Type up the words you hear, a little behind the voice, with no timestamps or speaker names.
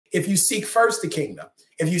If you seek first the kingdom,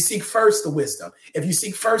 if you seek first the wisdom, if you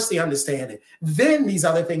seek first the understanding, then these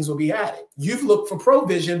other things will be added. You've looked for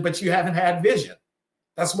provision, but you haven't had vision.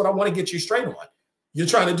 That's what I want to get you straight on. You're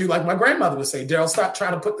trying to do like my grandmother would say, Daryl, stop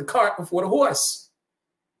trying to put the cart before the horse.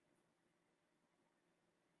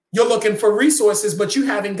 You're looking for resources, but you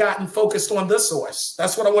haven't gotten focused on the source.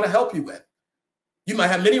 That's what I want to help you with. You might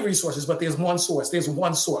have many resources, but there's one source. There's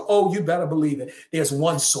one source. Oh, you better believe it. There's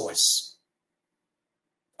one source.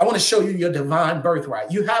 I want to show you your divine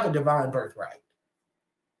birthright. You have a divine birthright.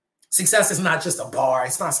 Success is not just a bar.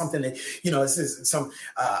 It's not something that, it's some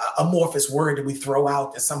amorphous word that we throw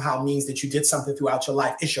out that somehow means that you did something throughout your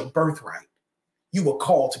life. It's your birthright. You were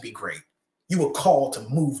called to be great. You were called to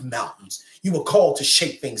move mountains. You were called to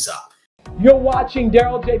shake things up. You're watching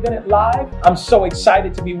Daryl J. Bennett Live. I'm so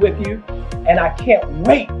excited to be with you, and I can't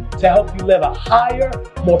wait to help you live a higher,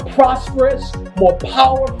 more prosperous, more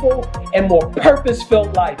powerful, and more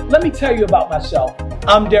purpose-filled life. Let me tell you about myself.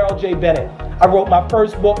 I'm Daryl J. Bennett. I wrote my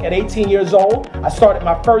first book at 18 years old. I started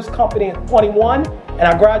my first company at 21, and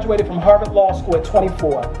I graduated from Harvard Law School at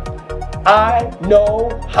 24. I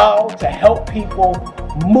know how to help people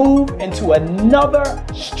move into another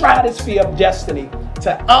stratosphere of destiny,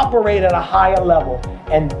 to operate at a higher level.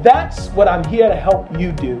 And that's what I'm here to help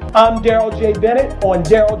you do. I'm Daryl J. Bennett on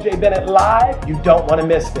Daryl J. Bennett Live. You don't want to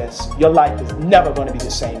miss this. Your life is never going to be the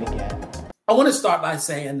same again. I want to start by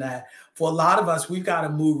saying that for a lot of us, we've got to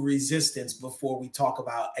move resistance before we talk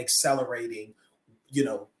about accelerating,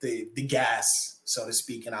 the gas, so to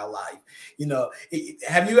speak, in our life.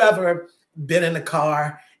 Have you ever been in a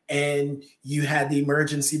car and you had the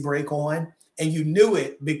emergency brake on and you knew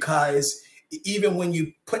it because even when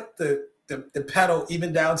you put the pedal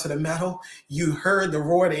even down to the metal, you heard the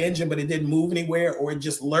roar of the engine, but it didn't move anywhere or it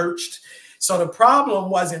just lurched. So the problem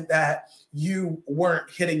wasn't that you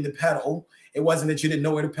weren't hitting the pedal. It wasn't that you didn't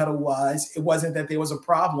know where the pedal was. It wasn't that there was a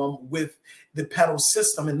problem with the pedal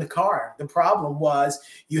system in the car. The problem was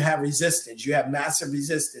you have resistance. You have massive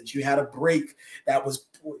resistance. You had a brake that was,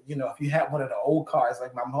 if you had one of the old cars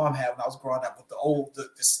like my mom had when I was growing up with the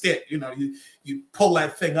stick, you pull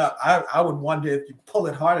that thing up. I would wonder if you pull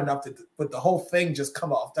it hard enough would the whole thing just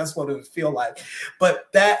come off. That's what it would feel like.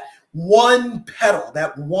 But that one pedal,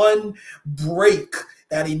 that one brake,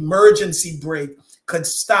 that emergency brake could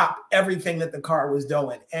stop everything that the car was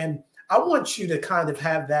doing. And I want you to kind of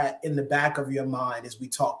have that in the back of your mind as we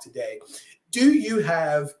talk today. Do you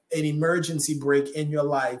have an emergency brake in your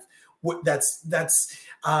life that's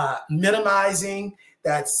minimizing,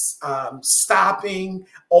 that's stopping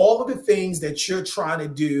all of the things that you're trying to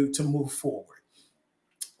do to move forward?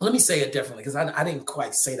 Let me say it differently because I didn't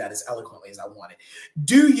quite say that as eloquently as I wanted.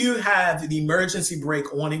 Do you have the emergency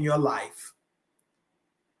brake on in your life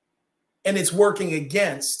and it's working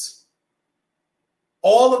against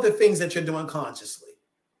all of the things that you're doing consciously,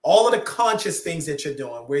 all of the conscious things that you're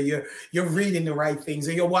doing, where you're reading the right things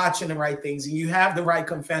and you're watching the right things and you have the right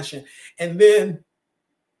confession, and then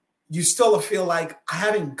you still feel like I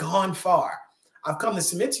haven't gone far? I've come to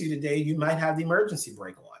submit to you today, you might have the emergency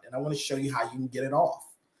brake on, and I want to show you how you can get it off.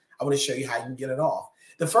 I want to show you how you can get it off.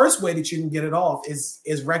 The first way that you can get it off is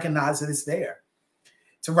recognize that it's there.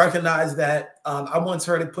 To recognize that, I once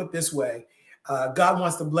heard it put this way, God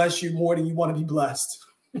wants to bless you more than you want to be blessed.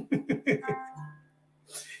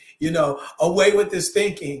 Away with this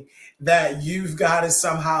thinking that you've got to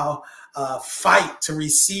somehow fight to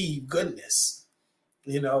receive goodness.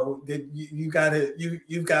 That you've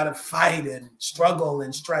got to fight and struggle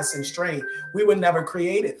and stress and strain. We were never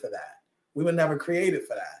created for that. We were never created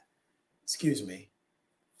for that. Excuse me.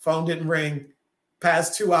 Phone didn't ring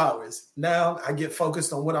past 2 hours. Now I get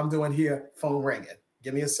focused on what I'm doing here. Phone ringing.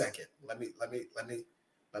 Give me a second. Let me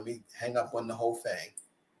hang up on the whole thing,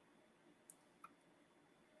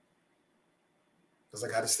 because I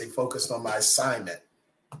got to stay focused on my assignment.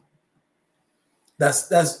 That's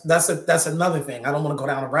another thing. I don't want to go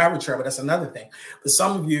down a rabbit trail, but that's another thing. For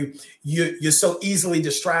some of you, you're so easily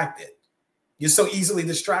distracted. You're so easily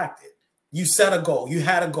distracted. You set a goal. You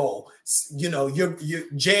had a goal. You're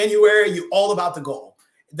January. You're all about the goal.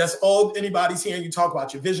 That's all anybody's hearing you talk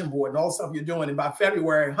about, your vision board and all the stuff you're doing. And by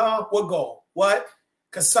February, what goal? What?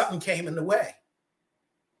 Because something came in the way.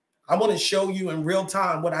 I want to show you in real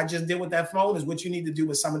time what I just did with that phone is what you need to do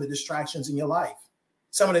with some of the distractions in your life.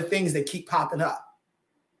 Some of the things that keep popping up.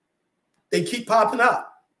 They keep popping up.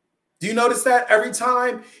 Do you notice that every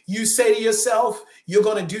time you say to yourself, you're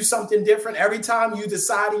going to do something different? Every time you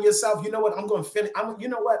decide in yourself, you know what, I'm going to finish. I'm going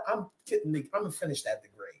to finish that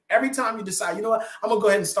degree. Every time you decide, you know what, I'm going to go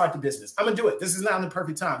ahead and start the business. I'm going to do it. This is not the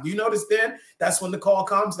perfect time. You notice then that's when the call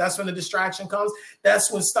comes. That's when the distraction comes.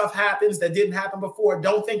 That's when stuff happens that didn't happen before.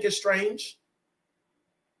 Don't think it's strange.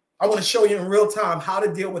 I want to show you in real time how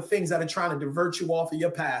to deal with things that are trying to divert you off of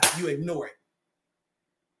your path. You ignore it.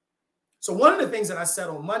 So one of the things that I said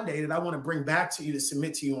on Monday that I want to bring back to you to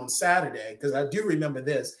submit to you on Saturday, because I do remember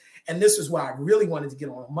this, and this is why I really wanted to get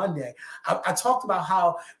on Monday. I talked about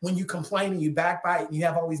how when you complain and you backbite and you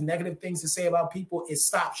have all these negative things to say about people, it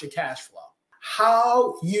stops your cash flow.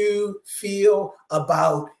 How you feel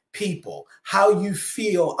about people, how you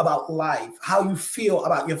feel about life, how you feel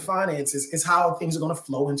about your finances is how things are going to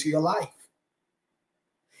flow into your life.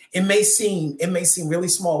 It may seem really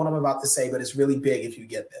small what I'm about to say, but it's really big if you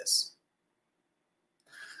get this.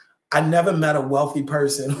 I never met a wealthy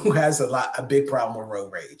person who has a big problem with road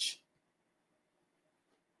rage.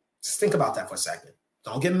 Just think about that for a second.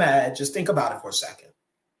 Don't get mad. Just think about it for a second.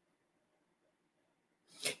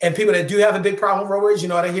 And people that do have a big problem with road rage, you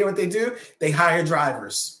know what I hear what they do? They hire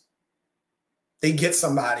drivers. They get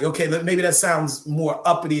somebody. Okay, maybe that sounds more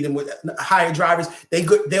uppity than with hire drivers. They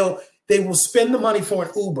will spend the money for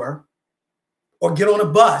an Uber or get on a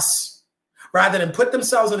bus rather than put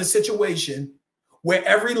themselves in a situation where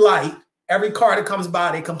every light, every car that comes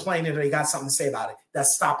by, they complain or they got something to say about it.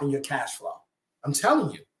 That's stopping your cash flow. I'm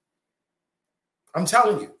telling you.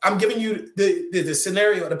 I'm giving you the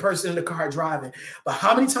scenario of the person in the car driving. But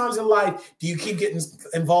how many times in life do you keep getting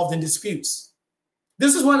involved in disputes?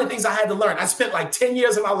 This is one of the things I had to learn. I spent like 10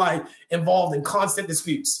 years of my life involved in constant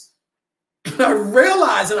disputes. And I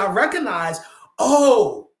realized and I recognized,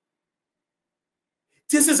 oh,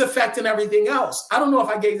 this is affecting everything else. I don't know if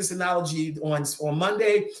I gave this analogy on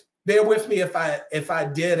Monday. Bear with me if I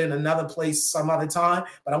did in another place some other time,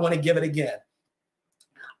 but I want to give it again.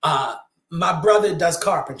 My brother does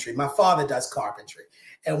carpentry. My father does carpentry.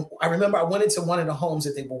 And I remember I went into one of the homes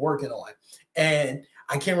that they were working on. And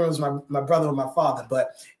I can't remember if it was my brother or my father, but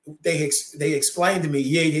they explained to me,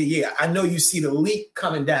 yeah. I know you see the leak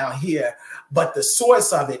coming down here, but the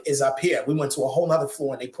source of it is up here. We went to a whole nother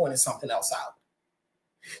floor and they pointed something else out.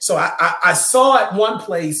 So I saw it one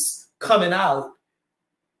place coming out,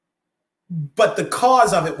 but the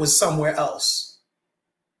cause of it was somewhere else.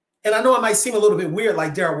 And I know it might seem a little bit weird,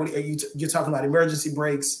 like, Daryl, you're talking about emergency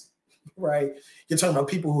brakes, right? You're talking about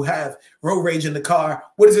people who have road rage in the car.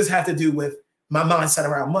 What does this have to do with my mindset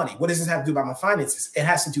around money? What does this have to do about my finances? It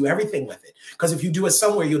has to do everything with it. Because if you do it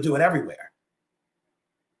somewhere, you'll do it everywhere.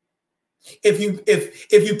 If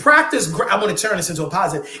you practice, I want to turn this into a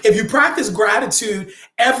positive. If you practice gratitude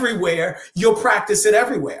everywhere, you'll practice it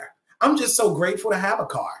everywhere. I'm just so grateful to have a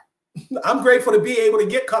car. I'm grateful to be able to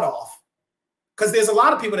get cut off because there's a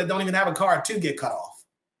lot of people that don't even have a car to get cut off.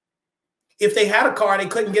 If they had a car, they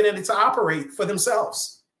couldn't get it to operate for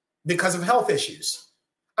themselves because of health issues.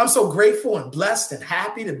 I'm so grateful and blessed and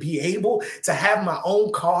happy to be able to have my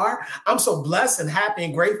own car. I'm so blessed and happy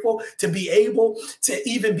and grateful to be able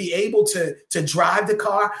to drive the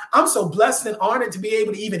car. I'm so blessed and honored to be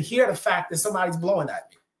able to even hear the fact that somebody's blowing at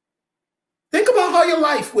me. Think about how your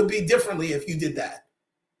life would be differently if you did that.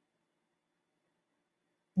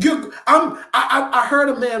 I heard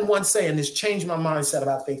a man once say, and this changed my mindset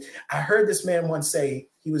about things. I heard this man once say,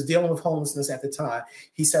 he was dealing with homelessness at the time.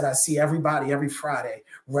 He said, I see everybody every Friday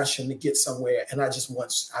rushing to get somewhere. And I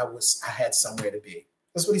had somewhere to be.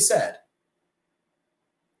 That's what he said.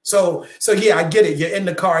 So yeah, I get it. You're in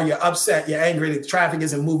the car, you're upset, you're angry, the traffic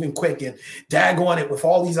isn't moving quick and daggone it with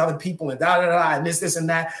all these other people and and this and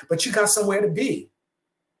that, but you got somewhere to be.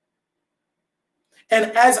 And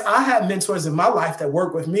as I have mentors in my life that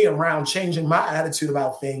work with me around changing my attitude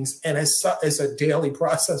about things, and it's a daily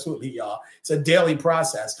process with me, y'all. It's a daily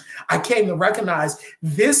process. I came to recognize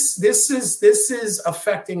this is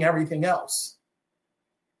affecting everything else.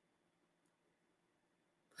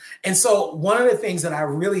 And so one of the things that I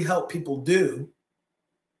really help people do,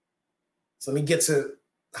 so let me get to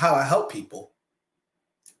how I help people,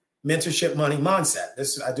 mentorship, money, mindset.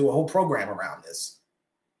 I do a whole program around this.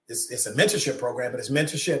 It's a mentorship program, but it's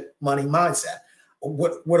mentorship, money, mindset.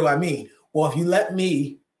 What do I mean? Well, if you let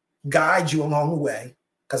me guide you along the way,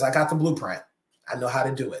 because I got the blueprint, I know how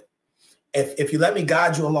to do it. If you let me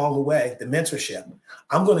guide you along the way, the mentorship,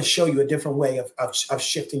 I'm going to show you a different way of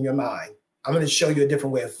shifting your mind. I'm going to show you a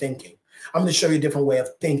different way of thinking. I'm going to show you a different way of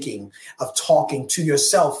thinking, of talking to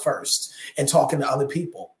yourself first and talking to other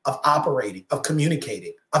people, of operating, of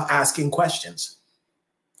communicating, of asking questions.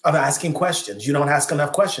 You don't ask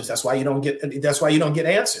enough questions. That's why you don't get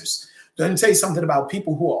answers. Let me tell you something about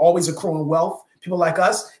people who are always accruing wealth. People like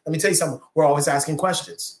us, let me tell you something. We're always asking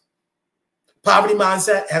questions. Poverty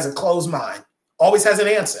mindset has a closed mind. Always has an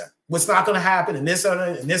answer. What's not going to happen, and this,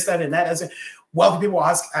 and this, that, and that. Wealthy people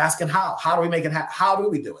are asking how. How do we make it happen? How do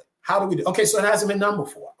we do it? How do we do? Okay, so it hasn't been done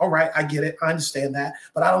before. All right, I get it. I understand that.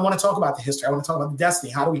 But I don't want to talk about the history. I want to talk about the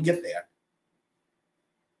destiny. How do we get there?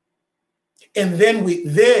 And then,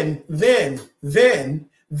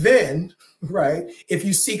 right, if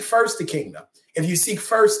you seek first the kingdom, if you seek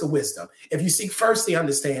first the wisdom, if you seek first the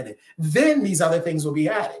understanding, then these other things will be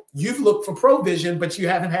added. You've looked for provision, but you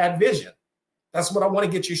haven't had vision. That's what I want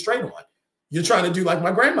to get you straight on. You're trying to do like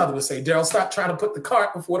my grandmother would say, Daryl, stop trying to put the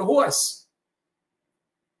cart before the horse.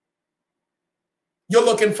 You're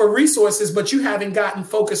looking for resources, but you haven't gotten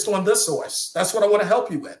focused on the source. That's what I want to help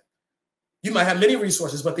you with. You might have many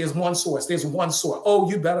resources, but there's one source. There's one source. Oh,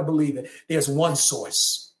 you better believe it. There's one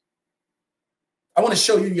source. I want to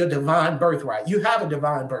show you your divine birthright. You have a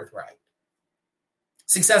divine birthright.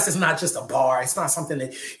 Success is not just a bar. It's not something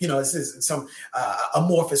that, it's some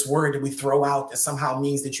amorphous word that we throw out that somehow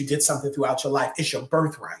means that you did something throughout your life. It's your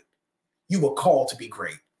birthright. You were called to be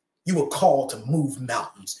great. You were called to move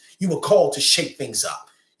mountains. You were called to shake things up.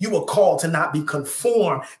 You were called to not be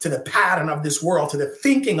conformed to the pattern of this world, to the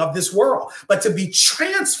thinking of this world, but to be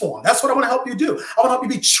transformed. That's what I want to help you do. I want to help you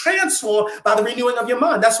be transformed by the renewing of your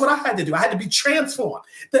mind. That's what I had to do. I had to be transformed.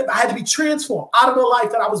 I had to be transformed out of the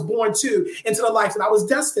life that I was born to into the life that I was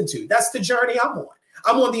destined to. That's the journey I'm on.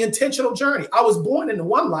 I'm on the intentional journey. I was born into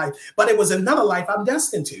one life, but it was another life I'm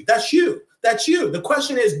destined to. That's you. That's you. The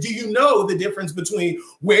question is, do you know the difference between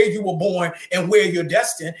where you were born and where you're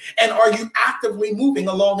destined? And are you actively moving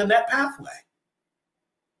along in that pathway?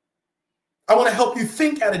 I want to help you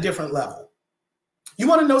think at a different level. You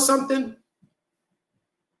want to know something?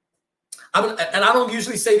 And I don't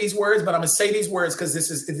usually say these words, but I'm going to say these words because this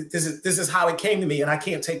is how it came to me, and I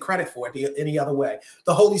can't take credit for it any other way.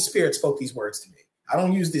 The Holy Spirit spoke these words to me. I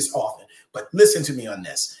don't use this often, but listen to me on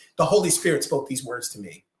this. The Holy Spirit spoke these words to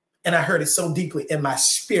me. And I heard it so deeply in my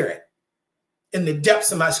spirit, in the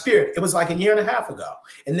depths of my spirit. It was like a year and a half ago.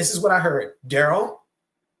 And this is what I heard. Daryl,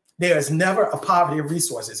 there is never a poverty of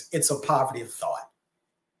resources. It's a poverty of thought.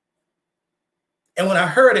 And when I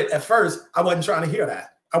heard it at first, I wasn't trying to hear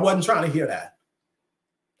that. I wasn't trying to hear that.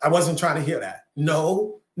 I wasn't trying to hear that.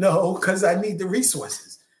 No, because I need the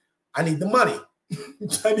resources. I need the money.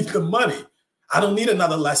 I need the money. I don't need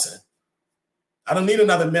another lesson. I don't need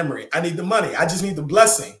another memory. I need the money. I just need the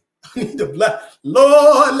blessing. I need the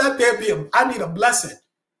Lord, let there be I need a blessing.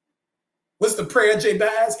 What's the prayer,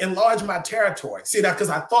 Jabez? Enlarge my territory. See that? Because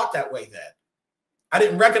I thought that way then. I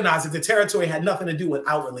didn't recognize that the territory had nothing to do with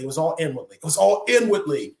outwardly. It was all inwardly. It was all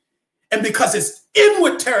inwardly. And because his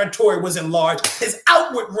inward territory was enlarged, his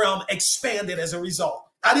outward realm expanded as a result.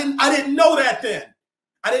 I didn't know that then.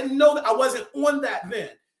 I didn't know that. I wasn't on that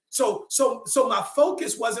then. So my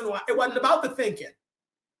focus wasn't about the thinking.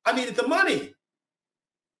 I needed the money.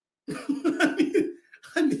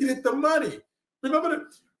 I needed the money. Remember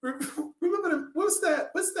what's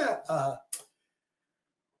that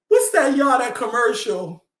y'all, that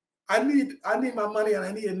commercial? I need my money and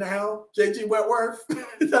I need it now. JG Wentworth.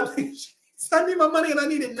 I need my money and I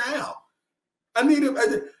need it now. I need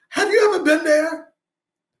it. Have you ever been there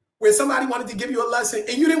where somebody wanted to give you a lesson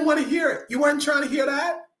and you didn't want to hear it? You weren't trying to hear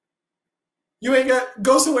that? You ain't got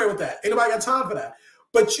go somewhere with that. Ain't nobody got time for that.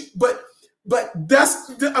 But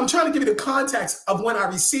I'm trying to give you the context of when I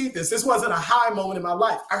received this. This wasn't a high moment in my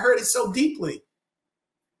life. I heard it so deeply.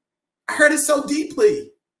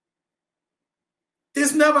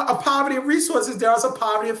 There's never a poverty of resources. There is a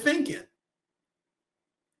poverty of thinking.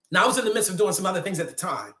 Now, I was in the midst of doing some other things at the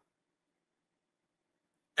time.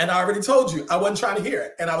 And I already told you, I wasn't trying to hear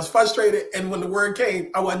it. And I was frustrated. And when the word came,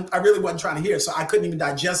 I really wasn't trying to hear it. So I couldn't even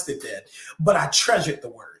digest it then. But I treasured the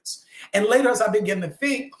words. And later, as I began to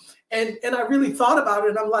think, and I really thought about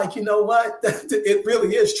it, and I'm like, you know what? It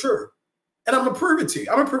really is true. And I'm going to prove it to you.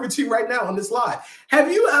 I'm going to prove it to you right now on this live. Have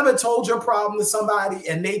you ever told your problem to somebody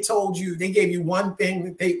and they gave you one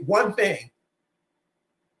thing.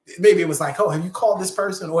 Maybe it was like, oh, have you called this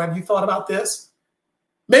person, or have you thought about this?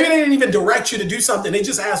 Maybe they didn't even direct you to do something. They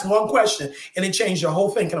just asked one question and it changed your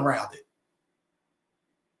whole thinking around it.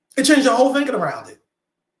 I'm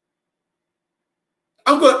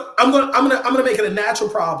gonna make it a natural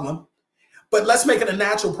problem, but let's make it a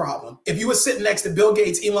natural problem. If you were sitting next to Bill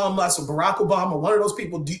Gates, Elon Musk, or Barack Obama, one of those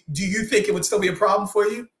people, do you think it would still be a problem for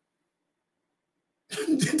you?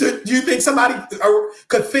 Do you think somebody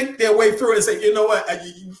could think their way through it and say, you know what,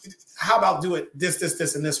 how about do it this,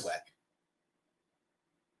 and this way?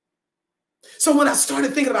 So when I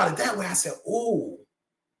started thinking about it that way, I said, ooh.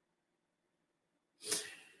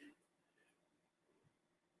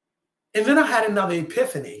 And then I had another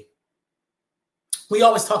epiphany. We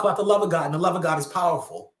always talk about the love of God, and the love of God is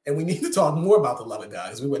powerful. And we need to talk more about the love of God,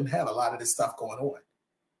 because we wouldn't have a lot of this stuff going on.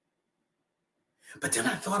 But then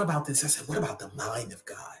I thought about this. I said, what about the mind of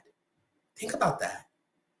God? Think about that.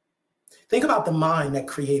 Think about the mind that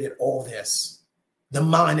created all this. The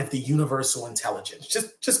mind of the universal intelligence.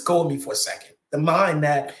 Just go with me for a second. The mind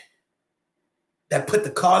that put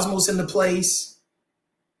the cosmos into place,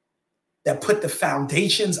 that put the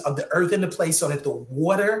foundations of the earth into place so that the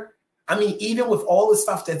water, I mean, even with all the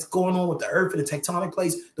stuff that's going on with the earth and the tectonic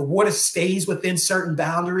plates, the water stays within certain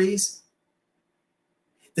boundaries.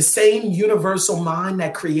 The same universal mind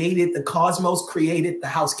that created the cosmos created the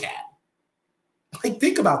house cat. Like,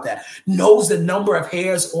 think about that. Knows the number of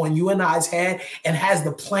hairs on you and I's head and has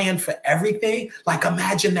the plan for everything. Like,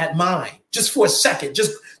 imagine that mind. Just for a second.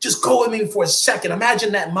 Just go with me for a second.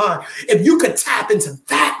 Imagine that mind. If you could tap into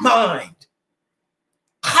that mind,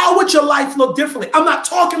 how would your life look differently? I'm not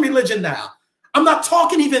talking religion now. I'm not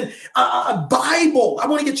talking even a Bible. I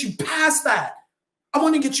want to get you past that.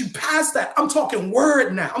 I'm talking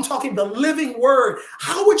word now. I'm talking the living word.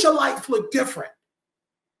 How would your life look different?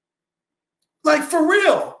 Like, for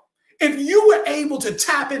real, if you were able to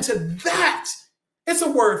tap into that, it's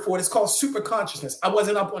a word for it. It's called super consciousness. I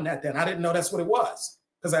wasn't up on that then. I didn't know that's what it was,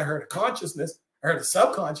 because I heard of consciousness, I heard of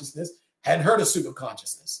subconsciousness, hadn't heard of super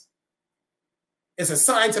consciousness. It's a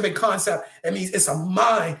scientific concept. That means it's a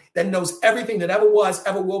mind that knows everything that ever was,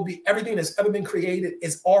 ever will be, everything that's ever been created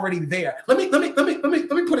is already there. Let me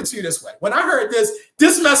put it to you this way. When I heard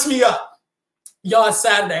this messed me up. Y'all, it's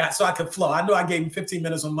Saturday, so I could flow. I know I gave you 15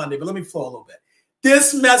 minutes on Monday, but let me flow a little bit.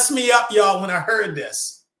 This messed me up, y'all, when I heard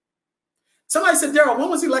this. Somebody said, Daryl, when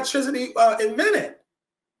was electricity invented?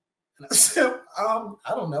 And I said, I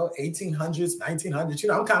don't know, 1800s, 1900s. You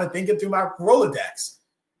know, I'm kind of thinking through my Rolodex.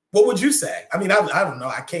 What would you say? I mean, I don't know.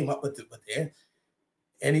 I came up with it.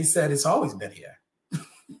 And he said, it's always been here.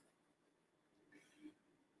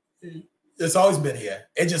 It's always been here.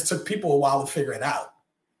 It just took people a while to figure it out.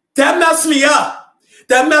 That messed me up.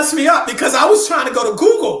 Because I was trying to go to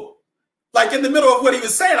Google, like in the middle of what he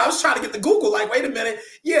was saying. I was trying to get to Google, like, wait a minute.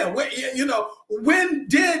 Yeah, when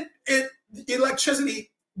did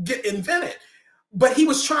electricity get invented? But he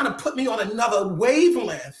was trying to put me on another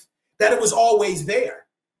wavelength, that it was always there.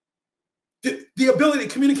 The ability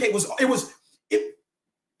to communicate was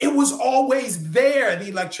always there, the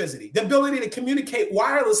electricity. The ability to communicate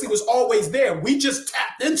wirelessly was always there. We just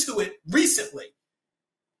tapped into it recently.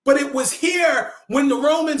 But it was here when the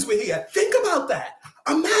Romans were here. Think about that.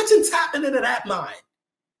 Imagine tapping into that mind.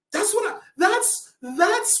 That's what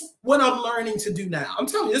I'm learning to do now. I'm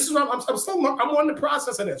telling you, this is what I'm on the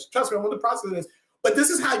process of this. Trust me, I'm on the process of this. But this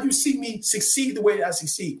is how you see me succeed the way I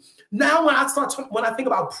succeed. Now, when I think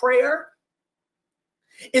about prayer,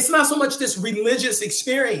 it's not so much this religious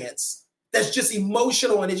experience that's just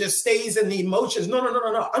emotional and it just stays in the emotions. No.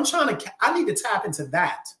 I need to tap into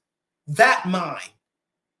that mind.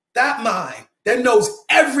 That mind that knows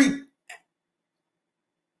everything.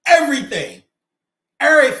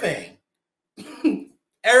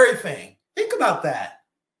 Think about that.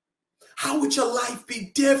 How would your life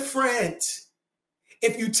be different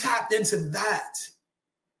if you tapped into that?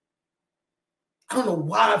 I don't know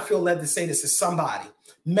why I feel led to say this to somebody.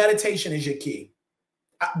 Meditation is your key.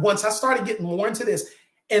 Once I started getting more into this,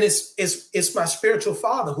 and it's my spiritual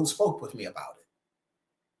father who spoke with me about it.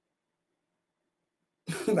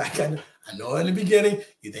 Like, I know in the beginning,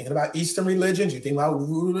 you're thinking about Eastern religions, you think about,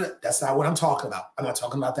 that's not what I'm talking about. I'm not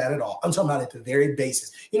talking about that at all. I'm talking about at the very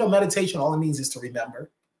basis. Meditation, all it means is to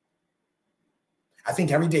remember. I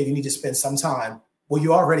think every day you need to spend some time, well,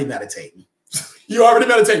 you're already meditating. You already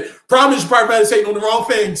meditate. Problem is, you're probably meditating on the wrong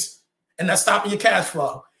things, and that's stopping your cash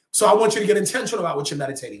flow. So I want you to get intentional about what you're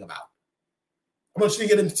meditating about. I want you to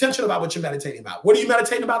get intentional about what you're meditating about. What are you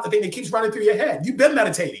meditating about? The thing that keeps running through your head. You've been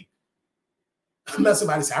meditating. I met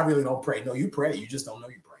somebody say, I really don't pray. No, you pray. You just don't know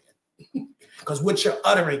you're praying. Because what you're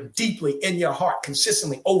uttering deeply in your heart,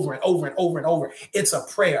 consistently over and over and over and over, it's a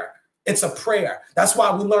prayer. It's a prayer. That's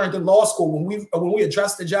why we learned in law school when we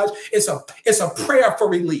address the judge, it's a prayer for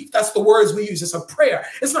relief. That's the words we use. It's a prayer.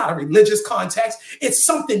 It's not a religious context. It's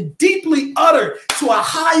something deeply uttered to a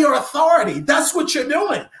higher authority. That's what you're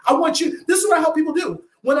doing. This is what I help people do.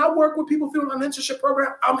 When I work with people through my mentorship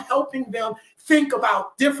program, I'm helping them think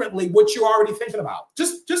about differently what you're already thinking about.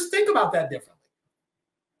 Just think about that differently.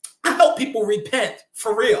 I help people repent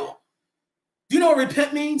for real. Do you know what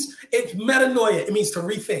repent means? It's metanoia. It means to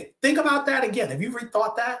rethink. Think about that again. Have you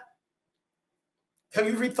rethought that?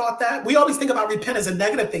 We always think about repent as a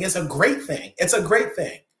negative thing. It's a great thing.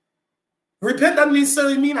 Repent doesn't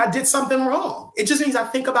necessarily mean I did something wrong. It just means I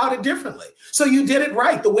think about it differently. So you did it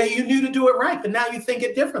right, the way you knew to do it right, but now you think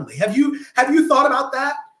it differently. Have you thought about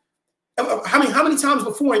that? How many times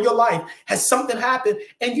before in your life has something happened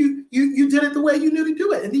and you did it the way you knew to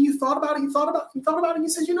do it, and then you thought about it, and you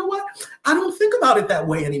said, you know what? I don't think about it that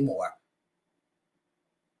way anymore.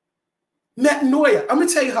 Metanoia. I'm going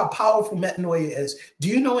to tell you how powerful metanoia is. Do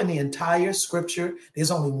you know in the entire scripture, there's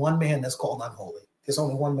only one man that's called unholy? There's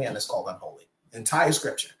only one man that's called unholy. The entire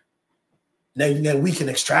scripture. Now we can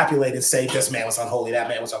extrapolate and say this man was unholy, that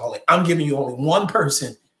man was unholy. I'm giving you only one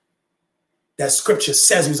person that scripture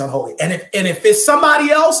says he's unholy. And if it's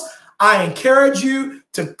somebody else, I encourage you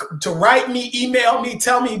to write me, email me,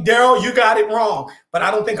 tell me, Daryl, you got it wrong. But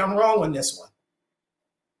I don't think I'm wrong on this one.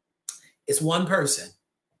 It's one person.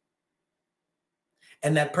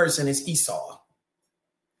 And that person is Esau.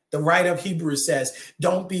 The writer of Hebrews says,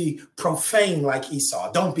 don't be profane like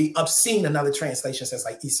Esau. Don't be obscene. Another translation says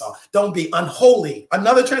like Esau. Don't be unholy.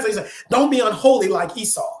 Another translation says, don't be unholy like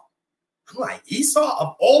Esau. I'm like, Esau,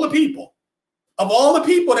 of all the people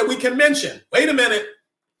that we can mention. Wait a minute.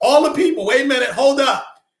 All the people. Wait a minute. Hold up.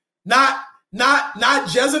 Not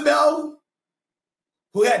Jezebel,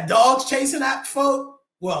 who had dogs chasing after folk.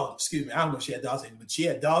 Well, excuse me. I don't know if she had dogs, but she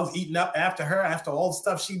had dogs eating up after her, after all the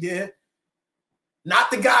stuff she did.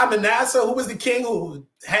 Not the guy Manasseh, who was the king who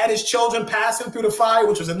had his children passing through the fire,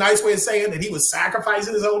 which was a nice way of saying that he was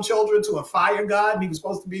sacrificing his own children to a fire god, and he was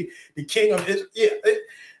supposed to be the king of Israel. Yeah.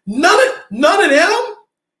 None of them.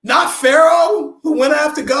 Not Pharaoh, who went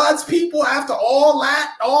after God's people after all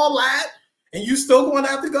that, and you still going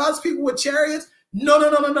after God's people with chariots?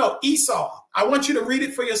 No. Esau. I want you to read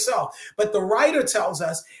it for yourself. But the writer tells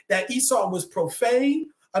us that Esau was profane.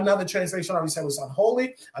 Another translation already said was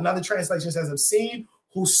unholy. Another translation says obscene,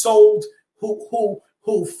 who for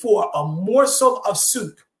a morsel of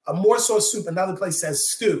soup. Another place says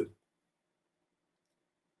stew.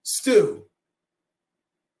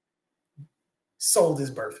 Sold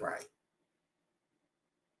his birthright.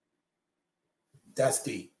 That's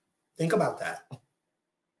deep. Think about that.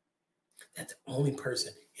 That's the only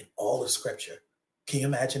person in all of scripture. Can you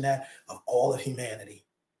imagine that? Of all of humanity.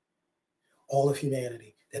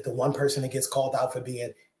 That the one person that gets called out for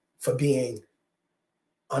being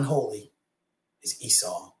unholy is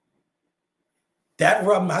Esau. That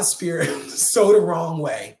rubbed my spirit so the wrong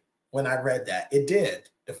way when I read that. It did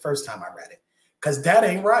the first time I read it. Because that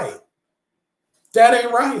ain't right.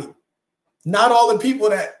 Not all the people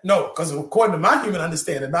because according to my human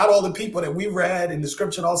understanding, not all the people that we read in the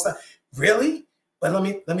scripture and all stuff. Really? But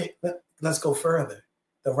let's go further.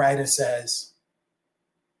 The writer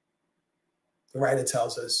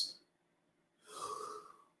tells us,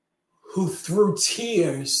 who through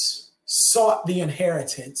tears sought the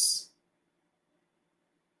inheritance,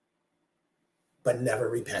 but never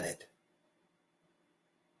repented.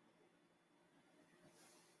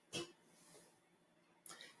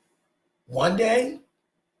 One day,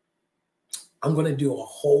 I'm going to do a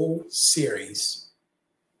whole series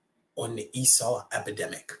on the Esau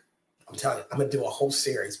epidemic. I'm telling you, I'm going to do a whole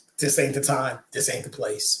series. This ain't the time. This ain't the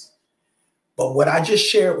place. But what I just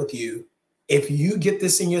shared with you, if you get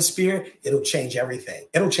this in your spirit, it'll change everything.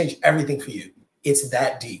 It'll change everything for you. It's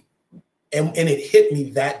that deep. And it hit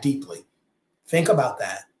me that deeply. Think about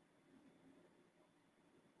that.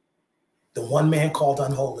 The one man called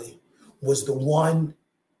unholy was the one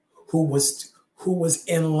who was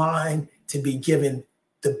in line to be given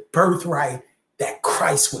the birthright that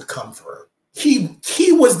Christ would come through. He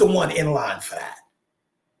was the one in line for that.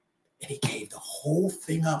 And he gave the whole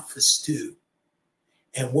thing up for stew.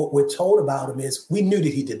 And what we're told about him is we knew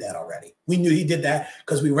that he did that already. We knew he did that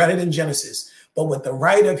because we read it in Genesis. But what the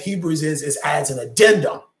writer of Hebrews is adds an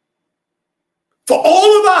addendum. For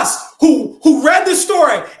all of us who read the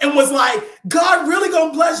story and was like, God really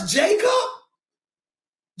gonna bless Jacob?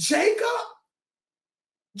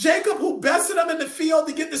 Jacob, who bested him in the field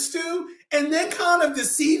to get the stew and then kind of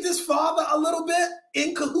deceived his father a little bit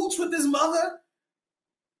in cahoots with his mother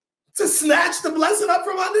to snatch the blessing up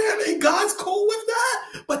from under him. And God's cool with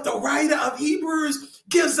that. But the writer of Hebrews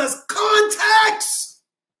gives us context.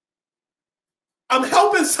 I'm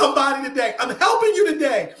helping somebody today. I'm helping you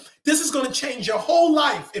today. This is going to change your whole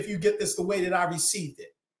life if you get this the way that I received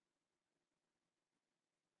it.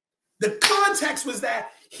 The context was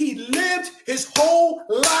that he lived his whole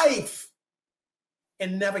life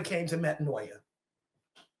and never came to metanoia.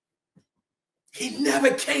 He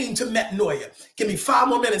never came to metanoia. Give me 5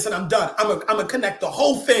 more minutes and I'm done. I'm going to connect the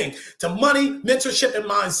whole thing to money, mentorship, and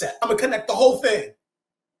mindset. I'm going to connect the whole thing.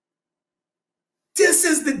 This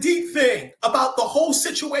is the deep thing about the whole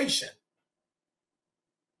situation.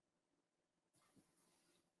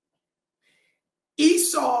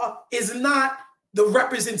 Esau is not the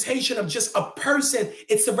representation of just a person.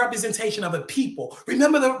 It's the representation of a people.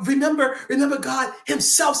 Remember God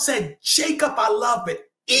himself said, Jacob I love, but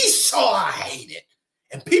Esau I hated.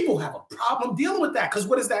 And people have a problem dealing with that, because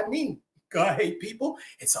what does that mean? God hate people?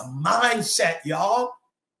 It's a mindset, y'all.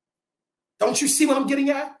 Don't you see what I'm getting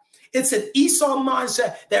at? It's an Esau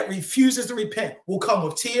mindset that refuses to repent. Will come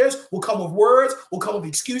with tears, will come with words, will come with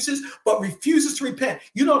excuses, but refuses to repent.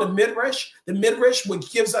 You know the Midrash,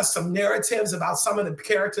 which gives us some narratives about some of the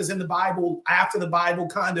characters in the Bible, after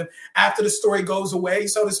the story goes away,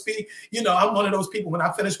 so to speak. You know, I'm one of those people, when I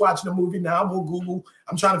finish watching a movie now, I'm on Google,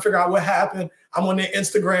 I'm trying to figure out what happened. I'm on their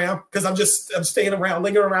Instagram because I'm staying around,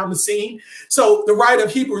 lingering around the scene. So the writer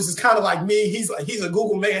of Hebrews is kind of like me. He's a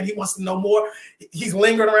Google man. He wants to know more. He's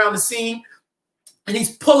lingering around the scene, and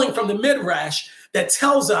he's pulling from the Midrash that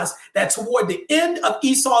tells us that toward the end of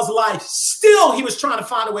Esau's life, still he was trying to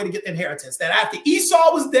find a way to get the inheritance. That after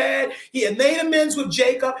Esau was dead, he had made amends with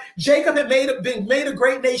Jacob. Jacob had made a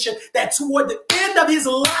great nation. That toward the end of his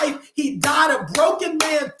life, he died a broken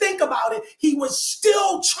man. Think about it. He was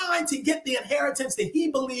still trying to get the inheritance that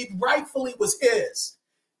he believed rightfully was his.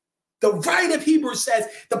 The writer of Hebrews says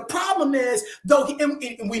the problem is, though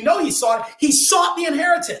we know he sought the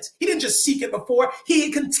inheritance. He didn't just seek it before.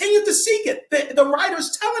 He continued to seek it. The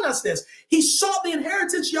writer's telling us this. He sought the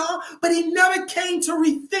inheritance, y'all, but he never came to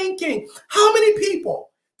rethinking. How many people?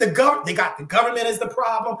 They got the government as the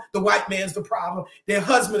problem. The white man's the problem. Their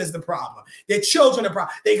husband is the problem. Their children are the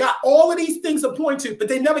problem. They got all of these things to point to, but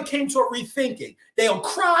they never came to a rethinking. They'll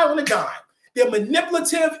cry on a dime. They're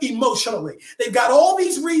manipulative emotionally. They've got all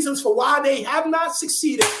these reasons for why they have not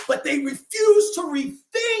succeeded, but they refuse to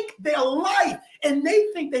rethink their life. And they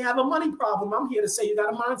think they have a money problem. I'm here to say you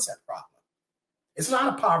got a mindset problem. It's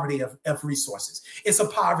not a poverty of resources. It's a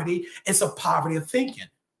poverty of thinking.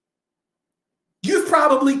 You've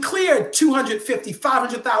probably cleared 250,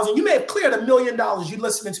 500,000. You may have cleared $1 million. You're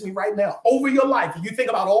listening to me right now over your life. If you think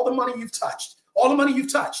about all the money you've touched, all the money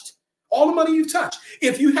you've touched.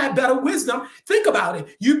 If you had better wisdom, think about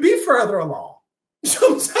it. You'd be further along.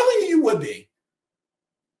 So I'm telling you, you would be.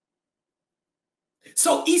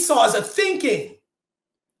 So Esau is a thinking.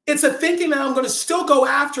 It's a thinking that I'm going to still go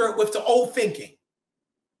after it with the old thinking.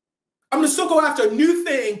 I'm going to still go after a new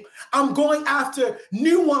thing. I'm going after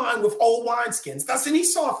new wine with old wineskins. That's an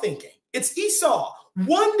Esau thinking. It's Esau.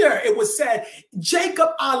 Wonder, it was said, Jacob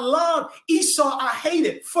I love, Esau I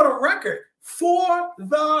hated. For the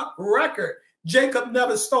record, Jacob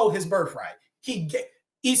never stole his birthright.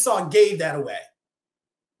 Esau gave that away,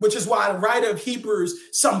 which is why the writer of Hebrews,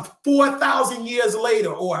 some 4,000 years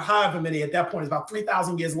later, or however many at that point, about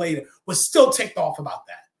 3,000 years later, was still ticked off about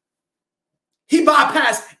that. He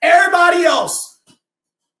bypassed everybody else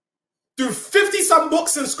through 50-some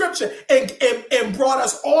books in scripture and brought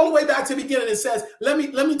us all the way back to the beginning and says, let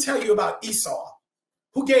me tell you about Esau,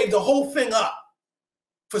 who gave the whole thing up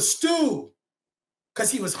for stew because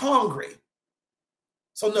he was hungry.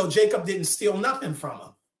 So no, Jacob didn't steal nothing from him.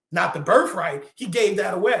 Not the birthright. He gave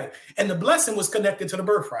that away. And the blessing was connected to the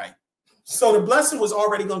birthright. So the blessing was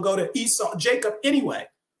already going to go to Jacob anyway.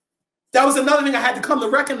 That was another thing I had to come to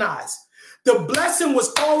recognize. The blessing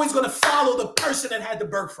was always going to follow the person that had the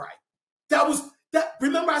birthright.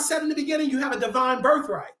 Remember I said in the beginning, you have a divine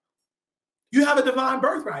birthright. You have a divine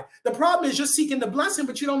birthright. The problem is you're seeking the blessing,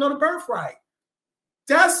 but you don't know the birthright.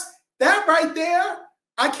 That right there.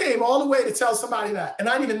 I came all the way to tell somebody that, and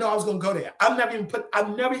I didn't even know I was going to go there. I've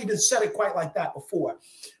never even said it quite like that before,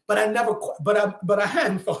 but I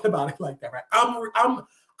hadn't thought about it like that. Right?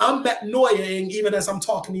 I'm metanoiaing even as I'm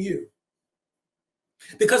talking to you,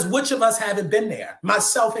 because which of us haven't been there,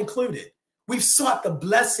 myself included? We've sought the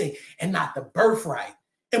blessing and not the birthright,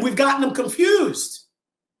 and we've gotten them confused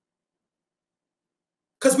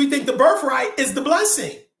because we think the birthright is the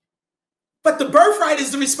blessing, but the birthright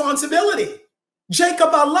is the responsibility. Jacob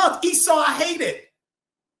I loved, Esau I hated.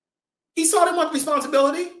 Esau didn't want the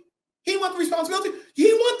responsibility. He didn't want the responsibility. He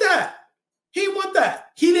didn't want that. He didn't want that.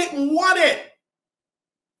 He didn't want it.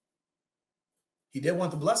 He did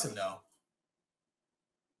want the blessing, though.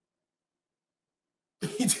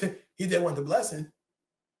 He did want the blessing.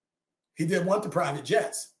 He did want the private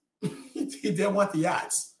jets. He did want the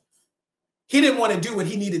yachts. He didn't want to do what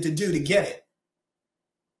he needed to do to get it.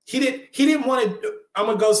 He didn't want to, I'm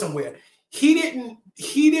going to go somewhere. He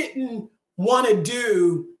didn't want to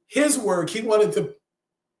do his work. He wanted to,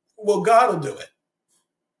 well, God will do it.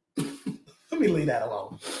 Let me leave that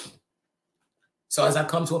alone. So as I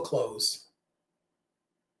come to a close,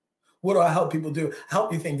 what do I help people do? I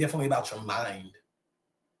help you think differently about your mind.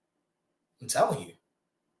 I'm telling you.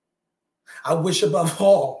 I wish above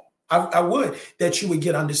all I would, that you would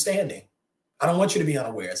get understanding. I don't want you to be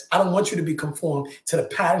unawares. I don't want you to be conformed to the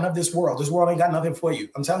pattern of this world. This world ain't got nothing for you.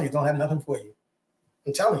 I'm telling you, it don't have nothing for you.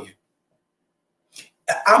 I'm telling you.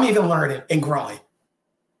 I'm even learning and growing.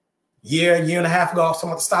 Year and a half ago, some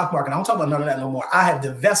of the stock market. I don't talk about none of that no more. I have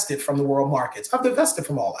divested from the world markets. I've divested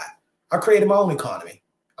from all that. I created my own economy.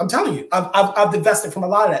 I'm telling you, I've divested from a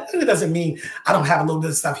lot of that. And it doesn't mean I don't have a little bit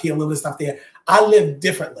of stuff here, a little bit of stuff there. I live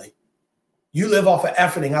differently. You live off of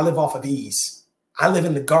efforting. I live off of ease. I live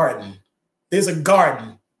in the garden. There's a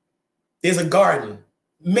garden. There's a garden.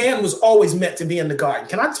 Man was always meant to be in the garden.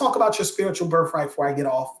 Can I talk about your spiritual birthright before I get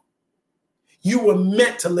off? You were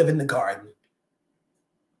meant to live in the garden.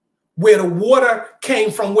 Where the water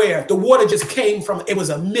came from where? The water just came from, it was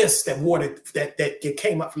a mist that water that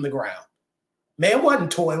came up from the ground. Man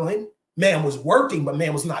wasn't toiling. Man was working, but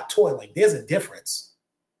man was not toiling. There's a difference.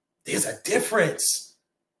 There's a difference.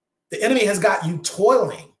 The enemy has got you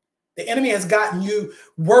toiling. The enemy has gotten you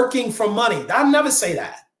working for money. I'll never say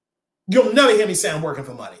that. You'll never hear me say I'm working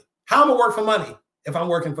for money. How am I work for money if I'm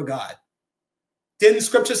working for God? Didn't the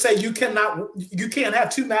scripture say you can't have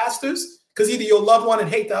two masters? Because either you'll love one and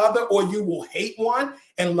hate the other, or you will hate one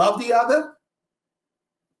and love the other.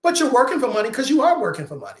 But you're working for money because you are working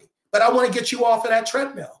for money. But I want to get you off of that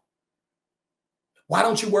treadmill. Why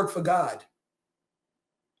don't you work for God?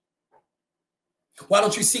 Why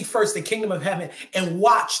don't you seek first the kingdom of heaven and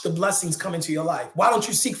watch the blessings come into your life? Why don't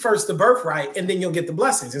you seek first the birthright and then you'll get the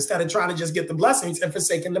blessings instead of trying to just get the blessings and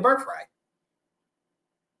forsaking the birthright?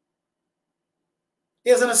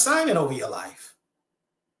 There's an assignment over your life.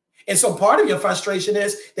 And so part of your frustration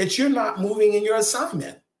is that you're not moving in your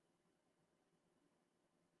assignment.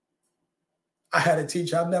 I had a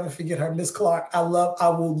teacher, I'll never forget her, Miss Clark. I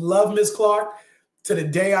will love Miss Clark to the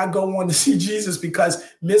day I go on to see Jesus, because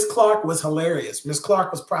Miss Clark was hilarious. Miss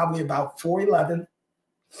Clark was probably about 4'11",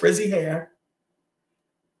 frizzy hair.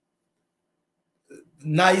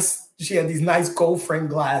 Nice, she had these nice gold frame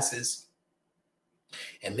glasses.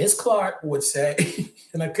 And Miss Clark would say,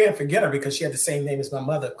 and I can't forget her because she had the same name as my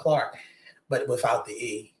mother, Clark, but without the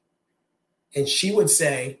E. And she would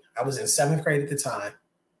say, I was in 7th grade at the time.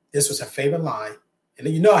 This was her favorite line. And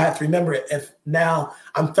then, I have to remember it. If now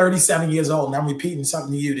I'm 37 years old and I'm repeating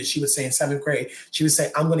something to you that she would say in 7th grade, she would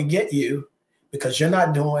say, I'm going to get you because you're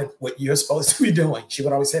not doing what you're supposed to be doing. She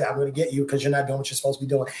would always say that, I'm going to get you because you're not doing what you're supposed to be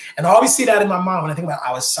doing. And I always see that in my mind when I think about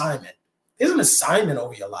our assignment. There's an assignment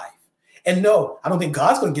over your life. And no, I don't think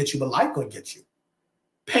God's going to get you, but life going to get you.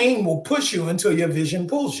 Pain will push you until your vision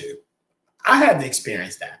pulls you. I had to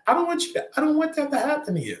experience that. I don't want that to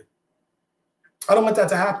happen to you. I don't want that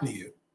to happen to you.